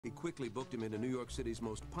He quickly booked him into New York City's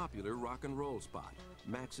most popular rock and roll spot,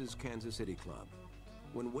 Max's Kansas City Club.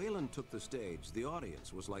 When Waylon took the stage, the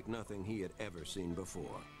audience was like nothing he had ever seen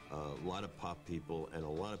before. A lot of pop people and a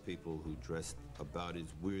lot of people who dressed about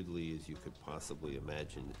as weirdly as you could possibly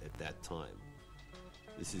imagine at that time.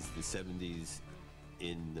 This is the 70s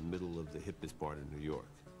in the middle of the hippest part of New York.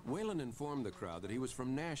 Waylon informed the crowd that he was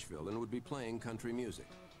from Nashville and would be playing country music.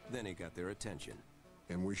 Then he got their attention.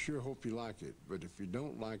 And we sure hope you like it, but if you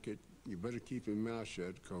don't like it, you better keep your mouth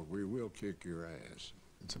shut, because we will kick your ass.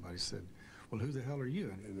 And somebody said, well, who the hell are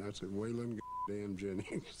you? And I said, Waylon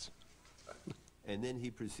Jennings. And then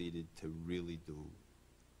he proceeded to really do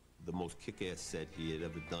the most kick-ass set he had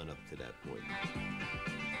ever done up to that point.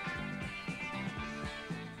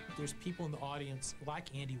 There's people in the audience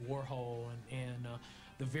like Andy Warhol and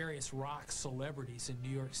the various rock celebrities in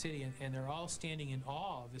New York City, and they're all standing in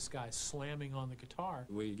awe of this guy slamming on the guitar.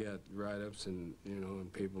 We got write-ups and, in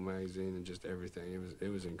People magazine and just everything. It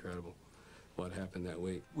was incredible what happened that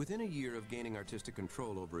week. Within a year of gaining artistic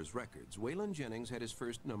control over his records, Waylon Jennings had his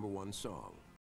first #1 song.